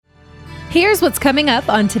Here's what's coming up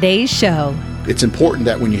on today's show. It's important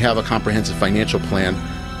that when you have a comprehensive financial plan,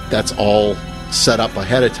 that's all set up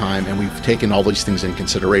ahead of time, and we've taken all these things in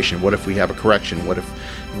consideration. What if we have a correction? What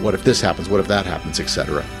if this happens? What if that happens,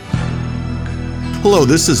 etc. Hello,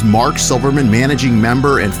 this is Mark Silverman, managing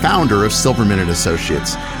member and founder of Silverman &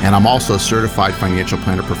 Associates, and I'm also a certified financial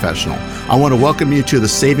planner professional. I want to welcome you to the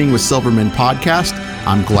Saving with Silverman podcast.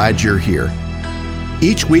 I'm glad you're here.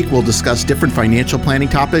 Each week, we'll discuss different financial planning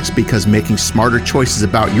topics because making smarter choices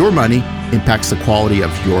about your money impacts the quality of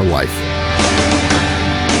your life.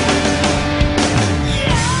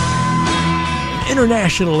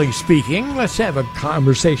 Internationally speaking, let's have a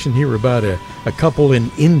conversation here about a couple in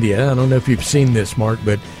India. I don't know if you've seen this, Mark,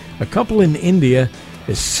 but a couple in India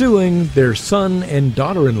is suing their son and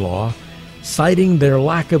daughter-in-law, citing their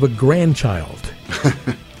lack of a grandchild.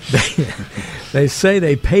 They say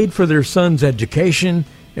they paid for their son's education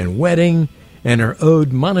and wedding and are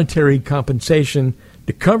owed monetary compensation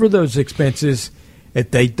to cover those expenses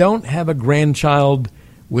if they don't have a grandchild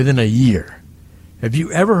within a year. Have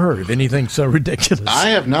you ever heard of anything so ridiculous?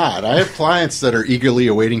 I have not. I have clients that are eagerly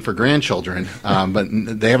awaiting for grandchildren, but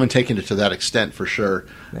they haven't taken it to that extent for sure.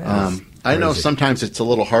 I know sometimes it's a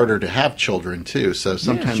little harder to have children too, so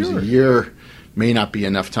sometimes a year may not be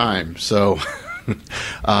enough time. So,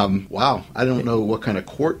 wow, I don't know what kind of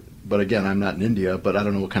court, but again, I'm not in India, but I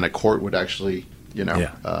don't know what kind of court would actually,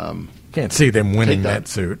 can't see them winning that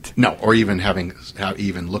suit. No, or even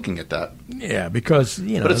even looking at that. Yeah, because,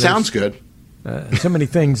 But it sounds good. So many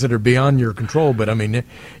things that are beyond your control, but I mean,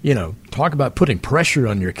 talk about putting pressure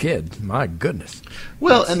on your kid. My goodness.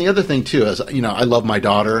 Well, and the other thing too is, I love my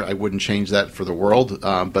daughter. I wouldn't change that for the world.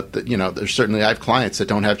 But there's certainly, I have clients that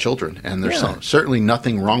don't have children, and there's certainly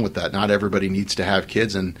nothing wrong with that. Not everybody needs to have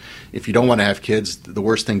kids, and if you don't want to have kids, the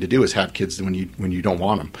worst thing to do is have kids when you don't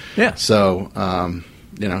want them. Yeah. So,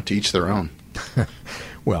 to each their own.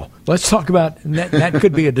 Well, let's talk about that.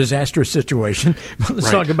 Could be a disastrous situation.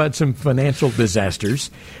 Let's talk about some financial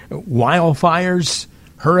disasters. Wildfires,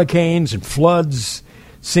 hurricanes, and floods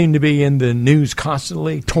seem to be in the news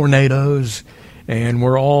constantly. Tornadoes, and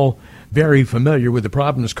we're all very familiar with the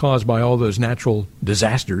problems caused by all those natural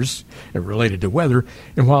disasters related to weather.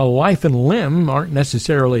 And while life and limb aren't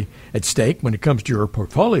necessarily at stake when it comes to your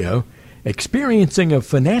portfolio, experiencing a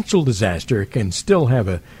financial disaster can still have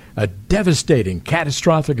a devastating,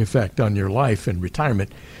 catastrophic effect on your life and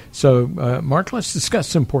retirement. So, Mark, let's discuss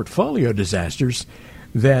some portfolio disasters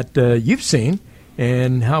that you've seen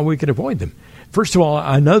and how we can avoid them. First of all,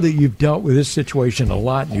 I know that you've dealt with this situation a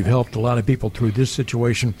lot. You've helped a lot of people through this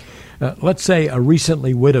situation. Let's say a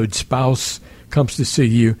recently widowed spouse comes to see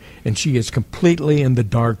you, and she is completely in the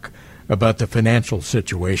dark about the financial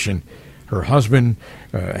situation. Her husband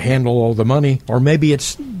handle all the money, or maybe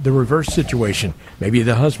it's the reverse situation. Maybe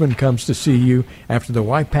the husband comes to see you after the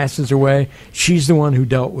wife passes away. She's the one who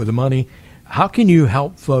dealt with the money. How can you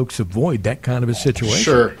help folks avoid that kind of a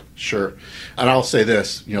situation? Sure. And I'll say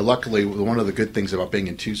this, luckily one of the good things about being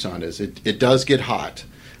in Tucson is it does get hot.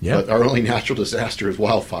 Yep. But our only natural disaster is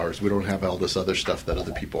wildfires. We don't have all this other stuff that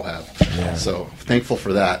other people have. Yeah. So thankful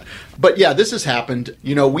for that. But yeah, this has happened.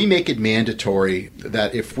 We make it mandatory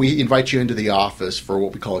that if we invite you into the office for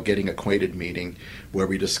what we call a getting acquainted meeting, where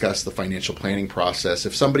we discuss the financial planning process,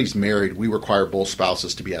 if somebody's married, we require both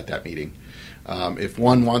spouses to be at that meeting. If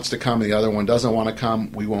one wants to come and the other one doesn't want to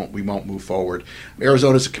come, we won't move forward.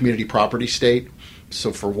 Arizona's a community property state.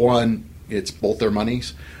 So for one, it's both their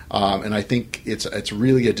monies. And I think it's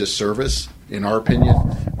really a disservice, in our opinion,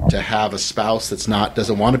 to have a spouse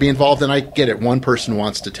doesn't want to be involved. And I get it. One person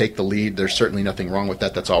wants to take the lead. There's certainly nothing wrong with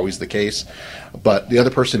that. That's always the case. But the other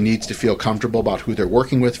person needs to feel comfortable about who they're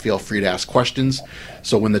working with, feel free to ask questions.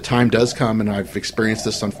 So when the time does come, and I've experienced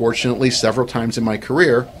this, unfortunately, several times in my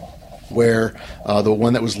career, where the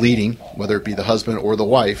one that was leading, whether it be the husband or the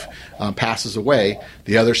wife, passes away,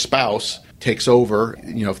 the other spouse takes over.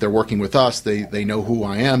 If they're working with us, they know who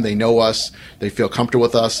I am, they know us, they feel comfortable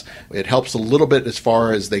with us. It helps a little bit as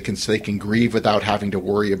far as they can grieve without having to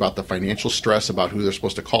worry about the financial stress about who they're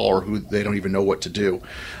supposed to call or who they don't even know what to do.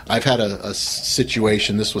 I've had a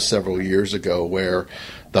situation, this was several years ago, where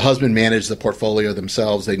the husband managed the portfolio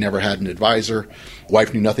themselves. They never had an advisor.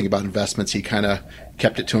 Wife knew nothing about investments. He kind of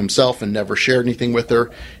kept it to himself and never shared anything with her.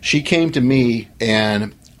 She came to me,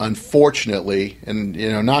 and unfortunately, and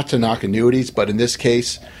not to knock annuities, but in this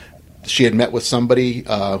case, she had met with somebody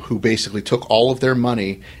who basically took all of their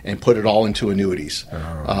money and put it all into annuities,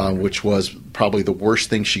 which was probably the worst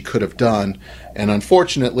thing she could have done. And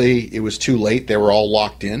unfortunately, it was too late. They were all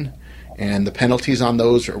locked in, and the penalties on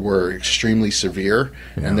those were extremely severe,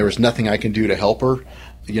 and there was nothing I can do to help her.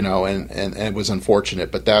 and it was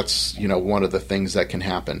unfortunate, but that's, one of the things that can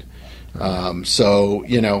happen. So,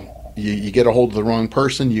 you get a hold of the wrong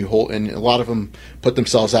person, and a lot of them put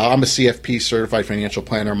themselves out. I'm a CFP, certified financial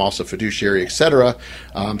planner. I'm also fiduciary, etc.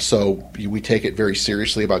 So we take it very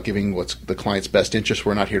seriously about giving what's the client's best interest.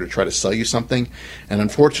 We're not here to try to sell you something. And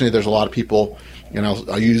unfortunately, there's a lot of people,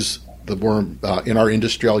 I'll use the word in our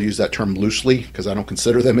industry, I'll use that term loosely because I don't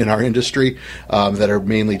consider them in our industry, that are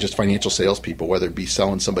mainly just financial salespeople, whether it be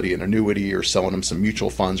selling somebody an annuity or selling them some mutual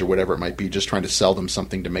funds or whatever it might be, just trying to sell them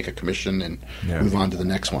something to make a commission and move on to the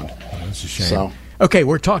next one. That's a shame. Okay,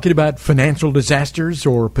 we're talking about financial disasters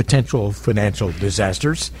or potential financial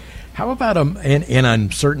disasters. How about and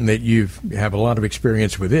I'm certain that you have a lot of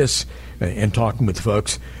experience with this in talking with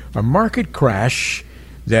folks, a market crash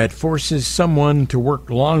that forces someone to work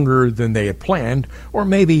longer than they had planned, or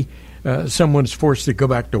maybe someone's forced to go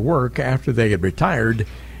back to work after they had retired.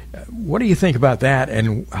 What do you think about that,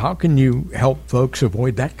 and how can you help folks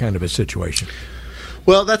avoid that kind of a situation?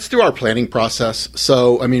 Well, that's through our planning process.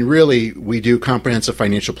 So, really, we do comprehensive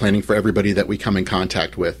financial planning for everybody that we come in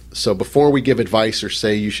contact with. So before we give advice or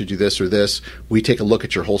say you should do this or this, we take a look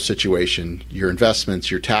at your whole situation, your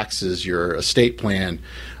investments, your taxes, your estate plan,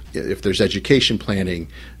 if there's education planning,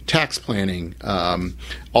 tax planning,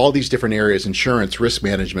 all these different areas, insurance, risk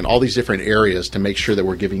management, all these different areas to make sure that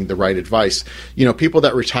we're giving the right advice. People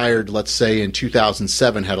that retired, let's say in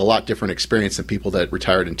 2007, had a lot different experience than people that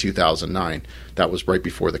retired in 2009. That was right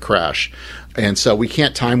before the crash. And so we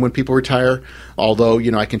can't time when people retire. Although,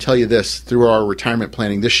 I can tell you this, through our retirement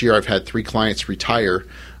planning this year, I've had 3 clients retire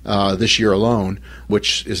this year alone,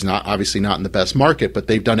 which is obviously not in the best market, but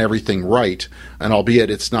they've done everything right. And albeit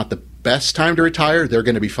it's not the best time to retire, they're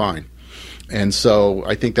going to be fine. And so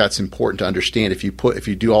I think that's important to understand. If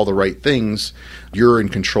you do all the right things, you're in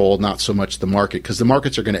control, not so much the market, because the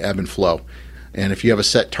markets are going to ebb and flow. And if you have a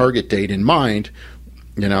set target date in mind,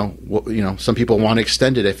 some people want to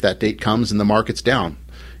extend it if that date comes and the market's down.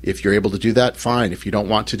 If you're able to do that, fine. If you don't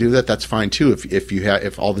want to do that, that's fine too.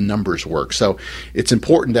 If all the numbers work. So it's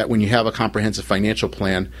important that when you have a comprehensive financial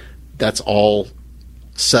plan, that's all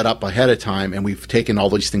set up ahead of time, and we've taken all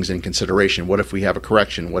these things in consideration. What if we have a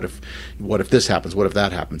correction? What if this happens? What if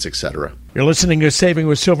that happens, etc. You're listening to Saving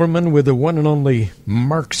with Silverman with the one and only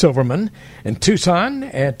Mark Silverman in Tucson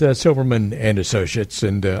at Silverman and Associates.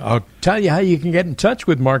 And I'll tell you how you can get in touch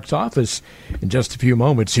with Mark's office in just a few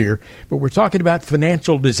moments here. But we're talking about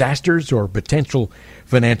financial disasters or potential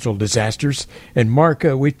financial disasters. And Mark,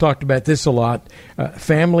 we've talked about this a lot.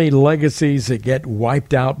 Family legacies that get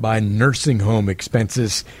wiped out by nursing home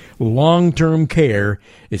expenses. Long-term care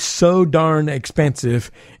is so darn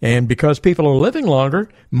expensive, and because people are living longer,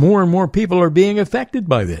 more and more people are being affected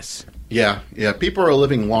by this. Yeah. People are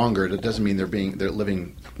living longer. That doesn't mean they're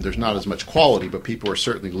living. There's not as much quality, but people are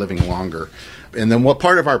certainly living longer. And then what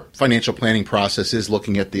part of our financial planning process is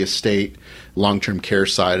looking at the estate, long-term care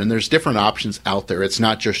side. And there's different options out there. It's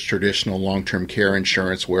not just traditional long-term care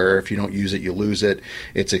insurance where if you don't use it, you lose it.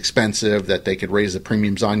 It's expensive, that they could raise the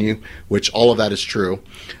premiums on you, which all of that is true.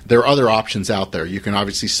 There are other options out there. You can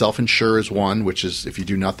obviously self-insure is one, which is if you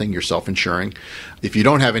do nothing, you're self-insuring. If you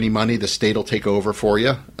don't have any money, the state will take over for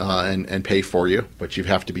you and pay for you, but you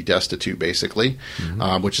have to be destitute basically,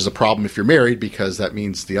 which is a problem if you're married because that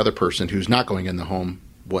means the other person who's not going in the home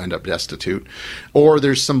will end up destitute. Or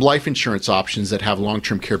there's some life insurance options that have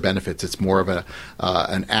long-term care benefits. It's more of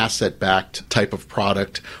an asset-backed type of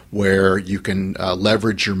product where you can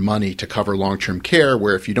leverage your money to cover long-term care,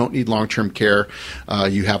 where if you don't need long-term care,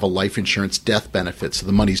 you have a life insurance death benefit, so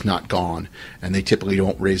the money's not gone. And they typically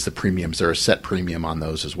don't raise the premiums. There's a set premium on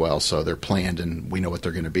those as well, so they're planned and we know what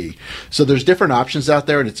they're going to be. So there's different options out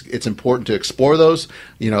there, and it's important to explore those.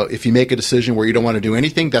 If you make a decision where you don't want to do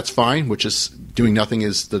anything, that's fine, which is doing nothing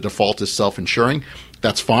is the default is self-insuring.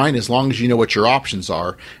 That's fine as long as you know what your options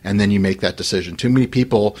are, and then you make that decision. Too many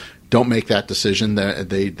people don't make that decision.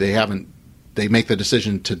 They make the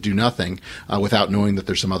decision to do nothing without knowing that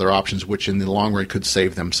there's some other options, which in the long run could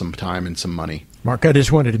save them some time and some money. Mark, I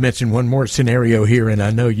just wanted to mention one more scenario here, and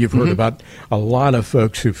I know you've heard about a lot of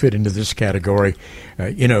folks who fit into this category.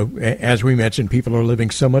 As we mentioned, people are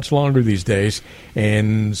living so much longer these days,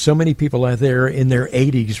 and so many people out there in their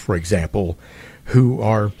 80s, for example, who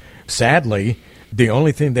are sadly the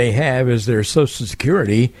only thing they have is their Social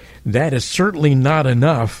Security. That is certainly not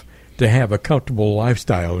enough to have a comfortable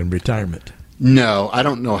lifestyle in retirement. No, I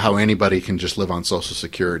don't know how anybody can just live on Social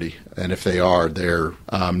Security. And if they are, they're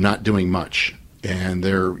not doing much. And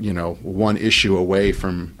they're, one issue away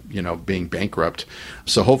from, being bankrupt.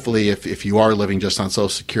 So hopefully if you are living just on Social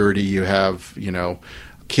Security, you have,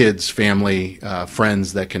 kids, family,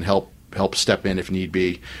 friends that can help help step in if need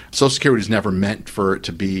be. Social Security is never meant for it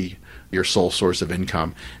to be your sole source of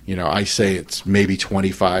income. I say it's maybe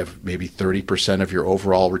 25, maybe 30% of your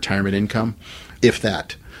overall retirement income, if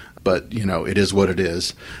that. But, it is what it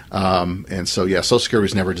is. And so, Social Security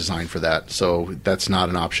was never designed for that. So that's not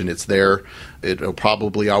an option. It's there. It'll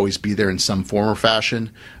probably always be there in some form or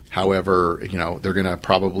fashion. However, they're going to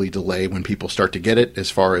probably delay when people start to get it.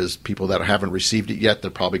 As far as people that haven't received it yet,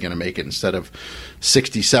 they're probably going to make it instead of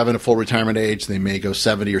 67 at full retirement age, they may go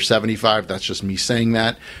 70 or 75. That's just me saying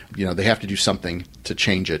that. They have to do something to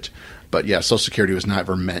change it. But Social Security was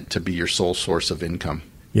never meant to be your sole source of income.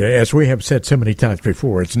 Yeah, as we have said so many times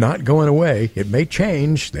before, it's not going away. It may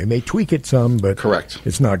change. They may tweak it some, but correct.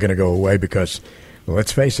 It's not going to go away because,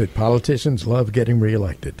 let's face it, politicians love getting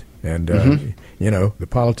reelected. And, the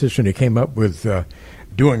politician who came up with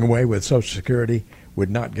doing away with Social Security would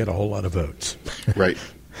not get a whole lot of votes. Right.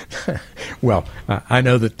 Well, I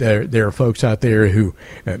know that there are folks out there who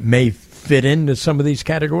may fit into some of these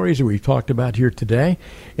categories that we've talked about here today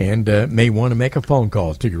and may want to make a phone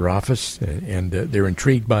call to your office and they're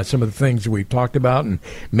intrigued by some of the things that we've talked about and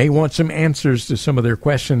may want some answers to some of their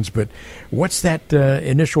questions. But what's that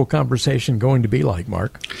initial conversation going to be like,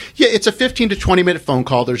 Mark? Yeah, it's a 15 to 20-minute phone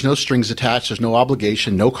call. There's no strings attached. There's no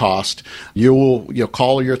obligation, no cost. You'll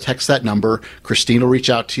call or you'll text that number. Christine will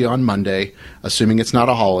reach out to you on Monday, assuming it's not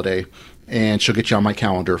a holiday, and she'll get you on my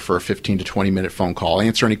calendar for a 15 to 20-minute phone call.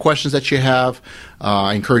 Answer any questions that you have.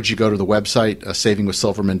 I encourage you to go to the website,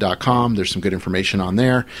 savingwithsilverman.com. There's some good information on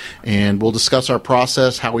there. And we'll discuss our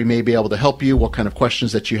process, how we may be able to help you, what kind of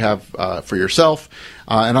questions that you have for yourself.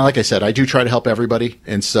 And like I said, I do try to help everybody.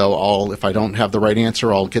 And so if I don't have the right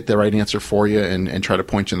answer, I'll get the right answer for you and try to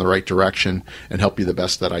point you in the right direction and help you the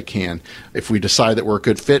best that I can. If we decide that we're a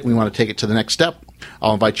good fit and we want to take it to the next step,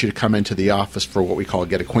 I'll invite you to come into the office for what we call a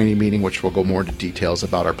Get Acquainted meeting, which will go more into details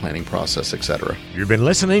about our planning process, etc. You've been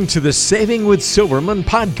listening to the Saving with Silverman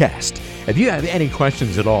podcast. If you have any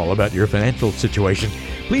questions at all about your financial situation,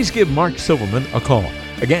 please give Mark Silverman a call.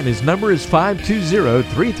 Again, his number is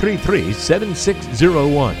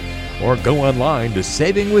 520-333-7601, or go online to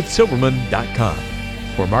savingwithsilverman.com.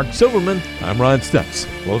 For Mark Silverman, I'm Ron Stutz.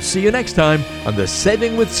 We'll see you next time on the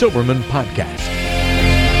Saving with Silverman podcast.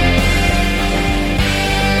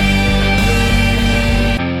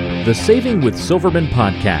 The Saving with Silverman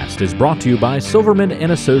podcast is brought to you by Silverman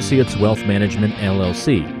 & Associates Wealth Management,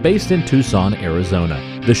 LLC, based in Tucson, Arizona.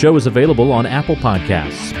 The show is available on Apple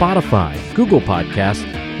Podcasts, Spotify, Google Podcasts,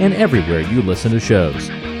 and everywhere you listen to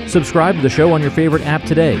shows. Subscribe to the show on your favorite app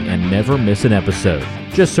today and never miss an episode.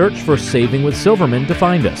 Just search for Saving with Silverman to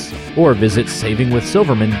find us, or visit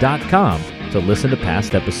savingwithsilverman.com to listen to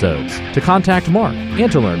past episodes, to contact Mark,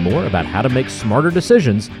 and to learn more about how to make smarter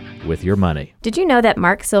decisions with your money. Did you know that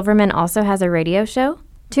Mark Silverman also has a radio show?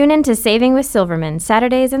 Tune in to Saving with Silverman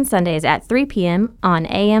Saturdays and Sundays at 3 p.m. on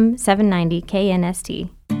AM 790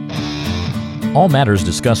 KNST. All matters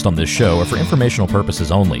discussed on this show are for informational purposes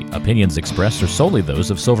only. Opinions expressed are solely those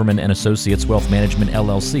of Silverman & Associates Wealth Management,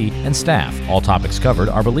 LLC, and staff. All topics covered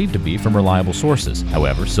are believed to be from reliable sources.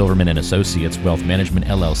 However, Silverman & Associates Wealth Management,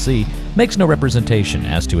 LLC makes no representation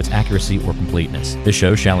as to its accuracy or completeness. This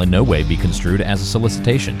show shall in no way be construed as a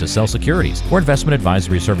solicitation to sell securities or investment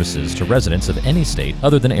advisory services to residents of any state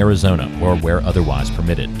other than Arizona or where otherwise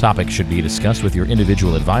permitted. Topics should be discussed with your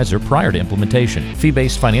individual advisor prior to implementation.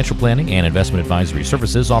 Fee-based financial planning and investment advisory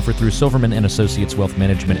services offered through Silverman & Associates Wealth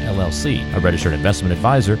Management, LLC, a registered investment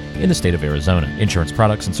advisor in the state of Arizona. Insurance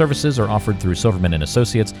products and services are offered through Silverman &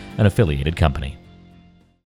 Associates, an affiliated company.